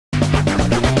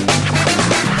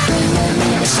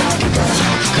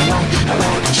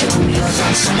Show wheels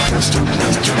on some first two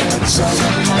plus drill. So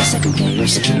every my second gear,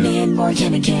 so keep me in more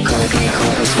candy cane. Color cake,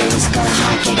 quarter face, got a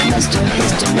hot cake, mustard,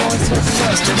 hister, north with the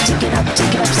western. Take it up,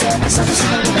 stand this on the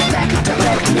side of the back of the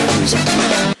red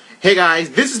news. Hey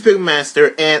guys, this is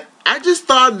Pikmin, and I just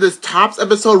thought this Tops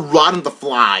episode rot on the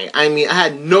fly. I mean, I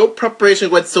had no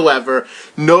preparation whatsoever,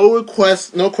 no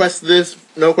request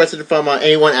from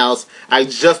anyone else. I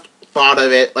just thought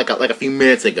of it like a few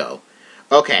minutes ago.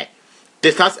 Okay,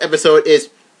 this Tops episode is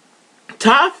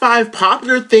top 5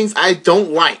 popular things I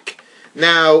don't like.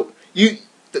 Now you're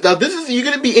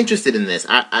gonna be interested in this.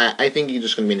 I think you're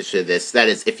just gonna be interested in this. That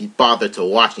is, if you bother to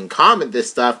watch and comment this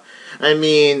stuff. I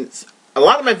mean, a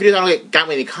lot of my videos I don't get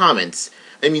many comments.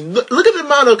 I mean, look at the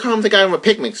amount of comments I got on my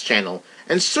Pikmin's channel.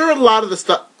 And sure, a lot of the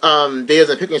stuff, videos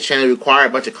on Pikmin's channel require a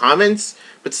bunch of comments,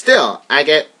 but still, I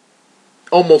get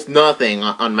almost nothing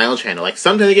on my own channel. Like,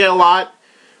 sometimes I get a lot,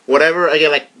 whatever, I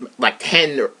get like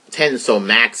 10 or so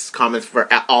max comments for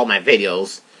all my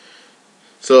videos.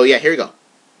 So yeah, here we go.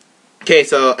 Okay,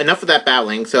 so enough of that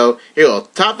babbling. So here we go.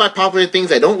 Top 5 popular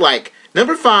things I don't like.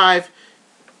 Number 5,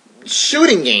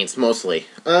 shooting games mostly.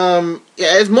 Yeah,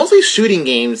 it's mostly shooting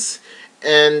games.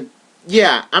 And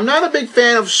yeah, I'm not a big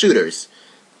fan of shooters.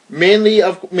 Mainly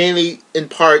in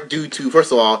part due to,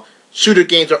 first of all, shooter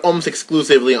games are almost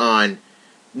exclusively on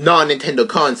non-Nintendo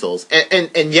consoles.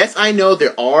 And yes, I know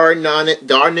there are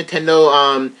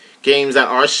Nintendo games that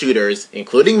are shooters,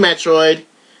 including Metroid.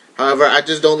 However, I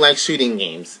just don't like shooting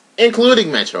games, including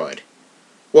Metroid.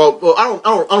 Well, I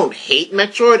don't hate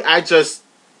Metroid. I just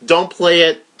don't play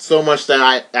it so much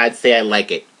that I'd say I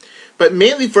like it. But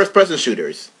mainly first-person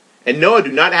shooters. And no, I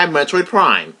do not have Metroid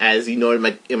Prime, as you know in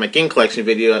my game collection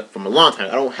video from a long time.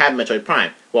 I don't have Metroid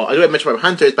Prime. Well, I do have Metroid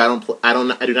Hunters, but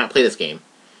I do not play this game.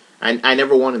 I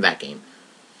never wanted that game.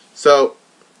 So,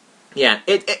 yeah,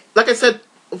 like I said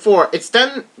before, the fact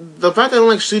that I don't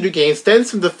like shooter games stems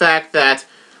from the fact that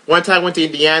one time I went to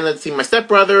Indiana to see my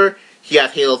stepbrother. He had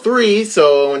Halo 3,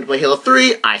 so I went to play Halo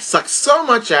 3. I sucked so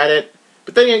much at it.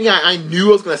 But then, yeah, I knew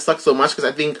I was going to suck so much because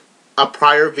I think a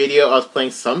prior video I was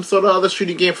playing some sort of other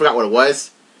shooting game. Forgot what it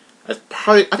was. I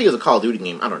think it was a Call of Duty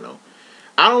game. I don't know.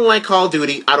 I don't like Call of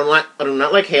Duty. I do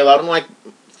not like Halo. I don't like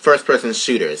first-person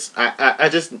shooters. I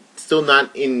just still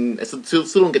don't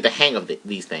get the hang of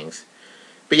these things.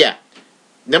 But yeah,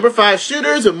 number 5,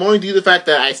 shooters, are more due to the fact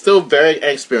that I'm still very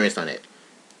inexperienced on it.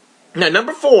 Now,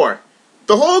 number 4,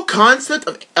 the whole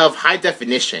concept of high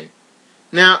definition.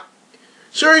 Now,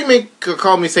 sure, you may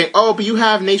call me saying, "Oh, but you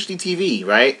have an HD TV,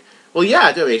 right?" Well, yeah,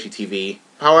 I do have HD TV.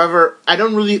 However, I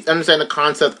don't really understand the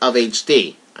concept of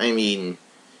HD. I mean,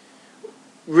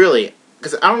 really,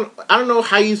 because I don't know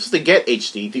how you're supposed to get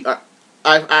HD.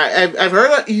 I've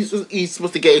heard that you're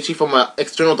supposed to get HD from an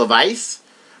external device,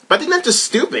 but I think that's just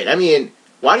stupid. I mean,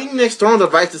 why do you need an external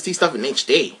device to see stuff in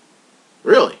HD?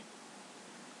 Really?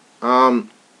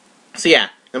 So yeah,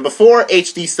 number 4,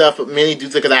 HD stuff, but mainly due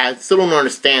to because I still don't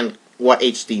understand what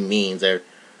HD means or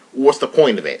what's the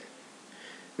point of it.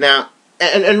 Now,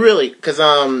 and really, because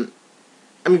I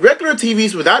mean, regular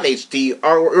TVs without HD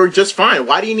are just fine.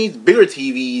 Why do you need bigger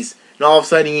TVs and all of a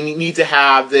sudden you need to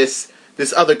have this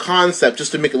other concept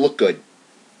just to make it look good?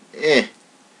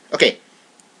 Okay.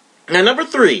 Now, number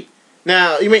 3.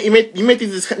 Now, you may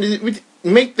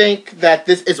think that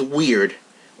this is weird.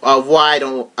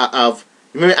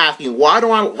 You may be asking, why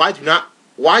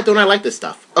don't I like this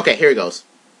stuff? Okay, here it goes.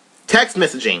 Text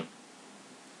messaging.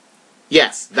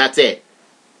 Yes, that's it.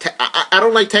 I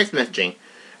don't like text messaging.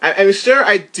 I'm sure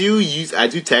I do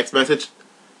text message,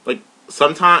 like,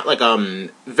 sometimes, like,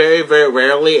 very, very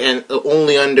rarely, and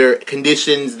only under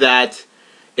conditions that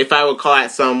if I would call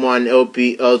at someone,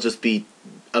 it'll just be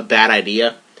a bad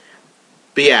idea.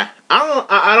 But yeah,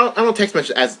 I don't text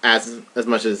message as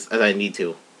much as I need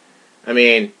to. I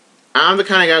mean, I'm the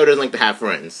kind of guy who doesn't like to have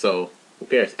friends, so who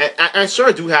cares? I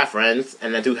sure do have friends,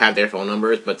 and I do have their phone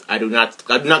numbers, but I do not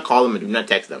call them and do not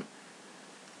text them.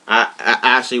 I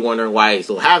actually wonder why I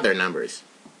still have their numbers.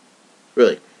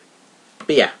 Really.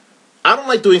 But yeah, I don't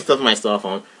like doing stuff on my cell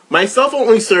phone. My cell phone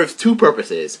only serves 2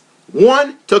 purposes.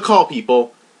 1, to call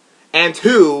people, and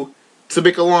 2, to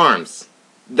make alarms.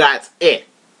 That's it.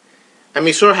 I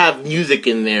mean, sure, I have music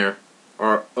in there,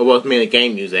 or well, it's mainly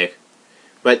game music,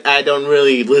 but I don't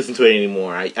really listen to it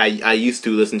anymore. I used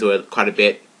to listen to it quite a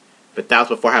bit, but that was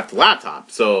before I have the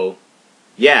laptop. So,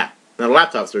 yeah, now the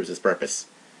laptop serves its purpose.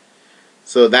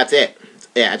 So that's it.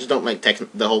 Yeah, I just don't like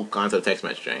the whole concept of text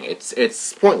messaging.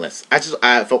 It's pointless. I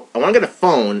want to get a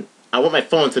phone. I want my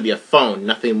phone to be a phone,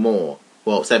 nothing more.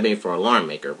 Well, except maybe for an alarm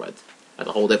maker, but that's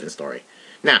a whole different story.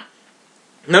 Now,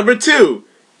 number 2,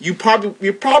 you're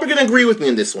probably gonna agree with me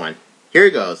on this one. Here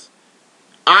it goes.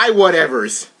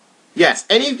 whatevers. Yes,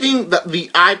 anything that the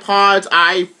iPods,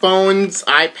 iPhones,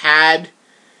 iPad,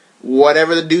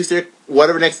 whatever the deuce,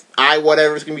 whatever next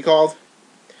whatever is gonna be called.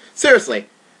 Seriously,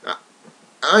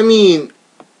 I mean,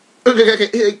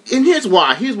 okay, and here's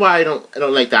why. Here's why I don't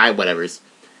like the whatevers.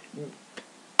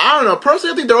 I don't know.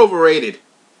 Personally, I think they're overrated.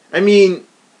 I mean,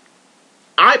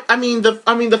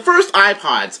 the first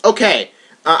iPods. Okay,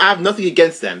 I have nothing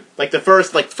against them. Like the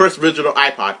first original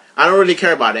iPod. I don't really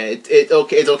care about it. It's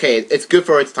okay. It's okay. It's good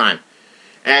for its time.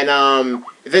 And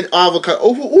then all of a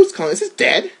who's calling? Is this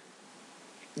dead?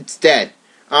 It's dead.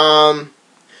 So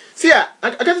yeah,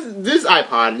 I got this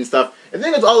iPod and stuff, and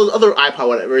then there's all those other iPod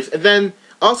whatevers, and then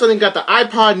also then got the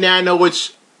iPod Nano,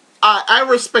 which I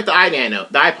respect the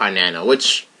iPod Nano,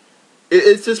 which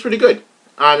it's just pretty good.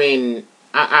 I mean,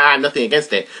 I have nothing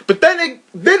against it, but then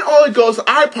all it goes to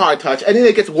iPod Touch, and then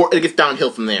it gets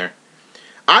downhill from there.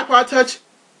 iPod Touch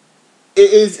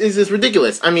is just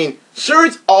ridiculous. I mean, sure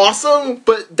it's awesome,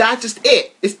 but that's just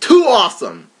it. It's too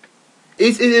awesome.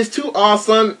 It is too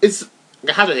awesome.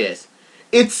 How do I say this?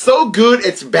 It's so good,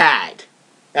 it's bad.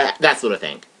 That sort of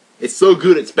thing. It's so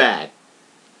good, it's bad.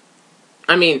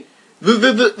 I mean,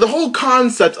 the whole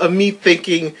concept of me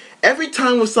thinking every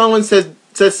time when someone says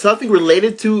something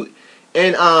related to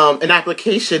an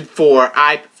application for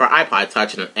iPod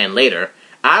Touch and later,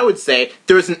 I would say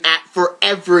there's an app for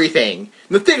everything.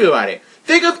 Now think about it.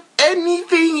 Think of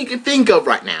anything you can think of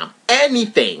right now.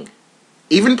 Anything.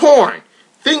 Even porn.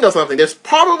 Think of something. There's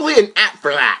probably an app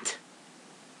for that.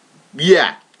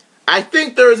 Yeah. I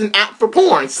think there is an app for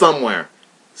porn somewhere.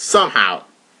 Somehow.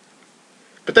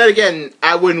 But then again,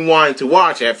 I wouldn't want to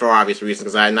watch it for obvious reasons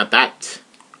because I'm not that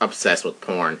obsessed with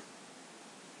porn.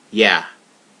 Yeah.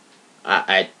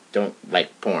 I don't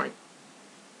like porn.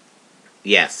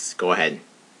 Yes, go ahead.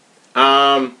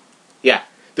 Yeah.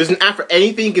 There's an app for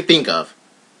anything you can think of.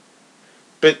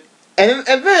 And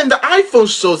then the iPhone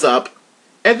shows up,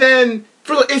 and then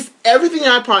it's everything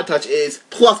iPod Touch is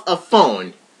plus a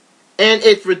phone, and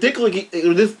it's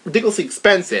ridiculously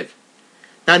expensive.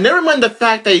 Now, never mind the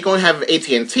fact that you're going to have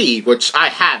AT&T, which I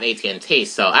have AT&T,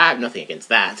 so I have nothing against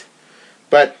that.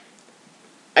 But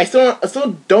I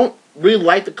still don't really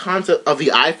like the concept of the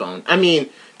iPhone. I mean,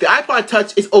 the iPod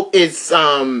Touch is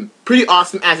pretty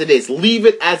awesome as it is. Leave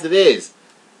it as it is.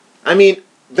 I mean,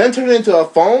 then turn it into a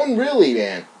phone? Really,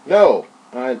 man? No.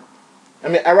 I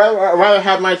mean, I'd rather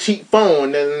have my cheap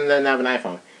phone than have an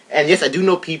iPhone. And yes, I do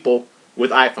know people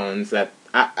with iPhones that,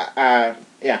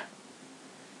 yeah.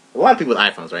 A lot of people with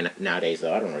iPhones nowadays,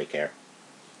 though. I don't really care.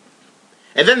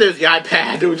 And then there's the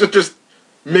iPad, which just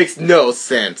makes no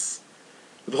sense.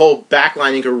 The whole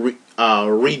backline, you can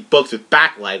read books with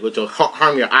backlight, which will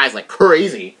harm your eyes like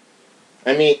crazy.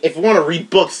 I mean, if you want to read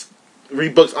books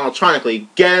electronically,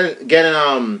 get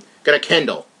a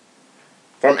Kindle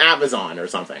from Amazon or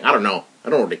something. I don't know. I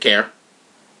don't really care.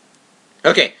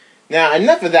 Okay, now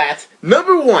enough of that.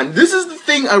 Number one, this is the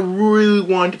thing I really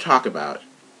wanted to talk about.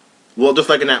 Well, just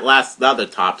like in the other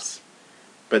tops,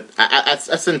 but I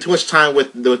spent too much time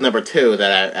with number two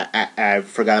that I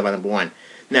forgot about number one.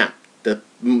 Now, the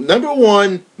number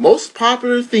one most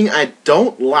popular thing I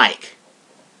don't like: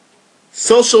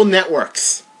 social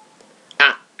networks.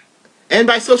 And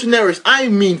by social networks, I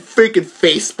mean freaking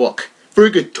Facebook,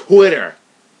 freaking Twitter,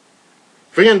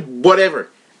 freaking whatever.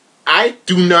 I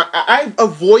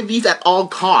avoid these at all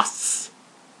costs.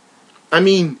 I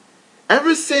mean,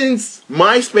 ever since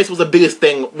MySpace was the biggest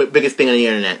thing on the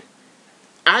internet,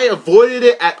 I avoided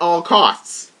it at all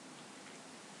costs.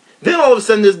 Then all of a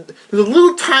sudden, there's a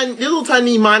little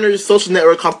tiny minor social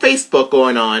network called Facebook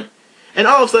going on, and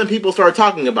all of a sudden people started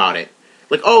talking about it.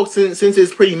 Like, oh, since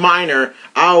it's pretty minor,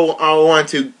 I want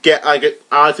to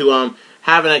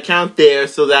have an account there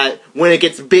so that when it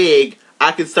gets big,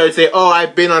 I can start to say, oh,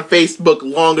 I've been on Facebook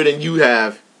longer than you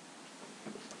have.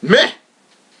 Meh.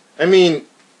 I mean,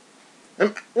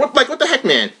 what the heck,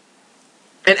 man?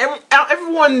 And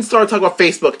everyone started talking about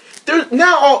Facebook. There's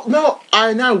now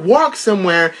I walk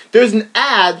somewhere. There's an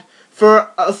ad for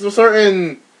a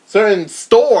certain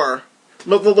store.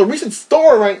 The recent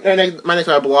store right next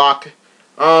to my block.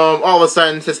 All of a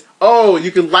sudden says, oh,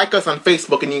 you can like us on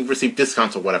Facebook and you can receive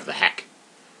discounts or whatever the heck.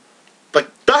 Like,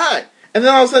 that. And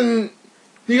then all of a sudden,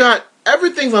 you got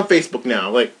everything's on Facebook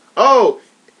now. Like, oh,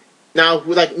 now,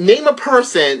 like, name a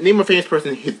famous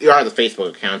person who has a Facebook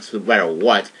account, no matter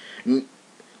what.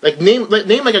 Name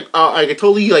a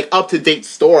totally, up-to-date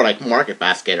store, like Market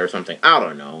Basket or something. I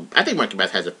don't know. I think Market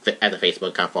Basket has a Facebook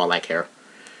account for all I care.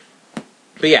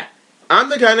 But yeah, I'm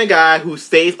the kind of guy who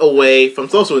stays away from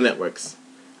social networks.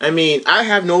 I mean, I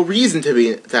have no reason to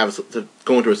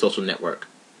go into a social network.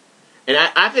 And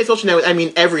I say social network, I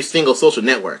mean every single social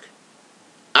network.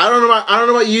 I don't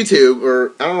know about YouTube,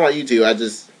 or I don't know about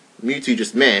YouTube. YouTube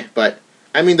just meh, but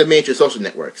I mean the major social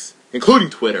networks, including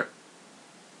Twitter.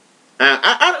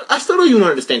 I still don't even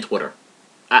understand Twitter.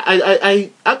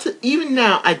 Even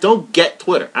now, I don't get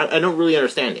Twitter. I don't really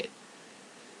understand it.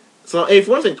 So if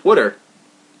you want to say Twitter,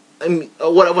 I mean, I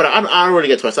don't really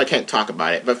get Twitter, so I can't talk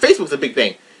about it. But Facebook's a big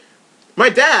thing. My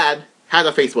dad has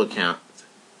a Facebook account,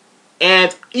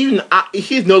 and even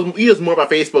he knows more about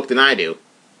Facebook than I do,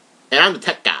 and I'm the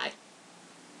tech guy.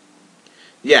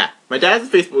 Yeah, my dad has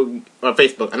a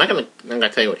Facebook. I'm not gonna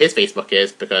tell you what his Facebook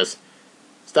is because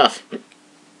stuff.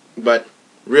 But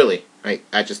really,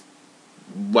 I just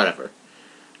whatever.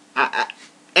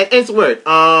 And it's weird.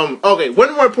 Okay,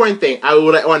 one more important thing. I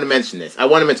want to mention this. I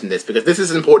want to mention this because this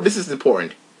is important. This is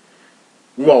important.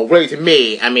 Well, really, to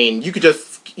me, I mean, you could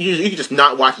just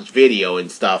not watch this video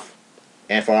and stuff,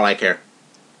 and for all I care.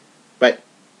 But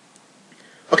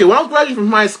okay, when I was graduating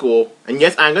from high school, and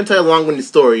yes, I'm gonna tell you a long-winded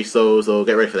story, so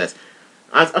get ready for this.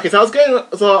 Okay, so I was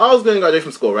going to graduate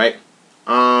from school, right?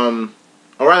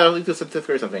 Or rather, I was to fifth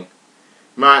grade or something.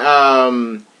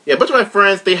 A bunch of my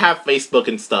friends, they have Facebook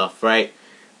and stuff, right?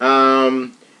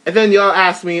 And then y'all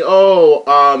asked me,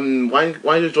 why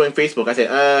did you join Facebook? I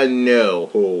said,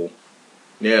 no.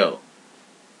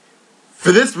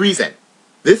 For this reason.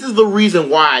 This is the reason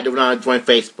why I did not join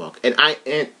Facebook. And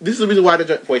this is the reason why I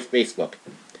didn't join Facebook.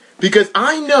 Because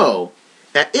I know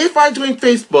that if I join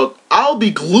Facebook, I'll be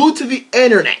glued to the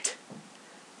internet.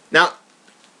 Now,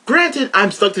 granted, I'm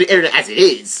stuck to the internet as it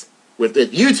is with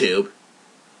YouTube,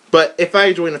 but if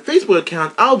I join a Facebook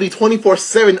account, I'll be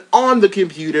 24/7 on the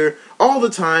computer all the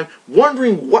time,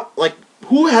 wondering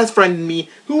who has friended me,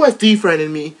 who has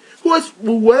defriended me, who has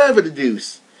whatever the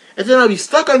deuce. And then I'll be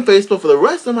stuck on Facebook for the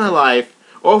rest of my life,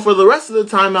 or for the rest of the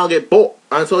time I'll get bored,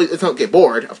 until I don't get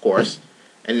bored, of course.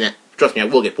 And then, trust me, I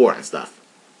will get bored and stuff.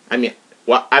 I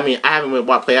haven't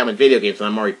played that many video games, and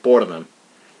I'm already bored of them.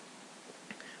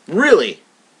 Really?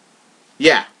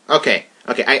 Yeah, okay.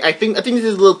 I think this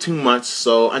is a little too much,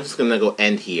 so I'm just gonna go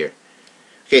end here.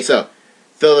 Okay, so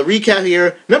the recap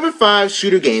here: number 5,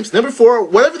 shooter games; number 4,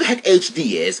 whatever the heck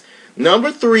HD is;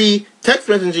 number 3, text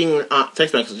messaging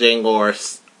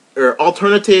or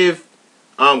alternative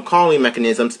calling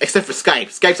mechanisms, except for Skype.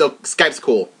 Skype's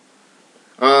cool.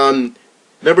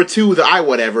 Number 2, the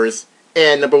iWhatevers,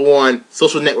 and number 1,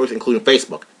 social networks, including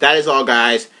Facebook. That is all,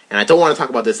 guys, and I don't want to talk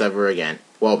about this ever again.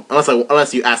 Well,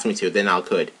 unless you ask me to, then I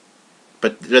could.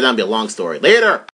 But that'll be a long story. Later!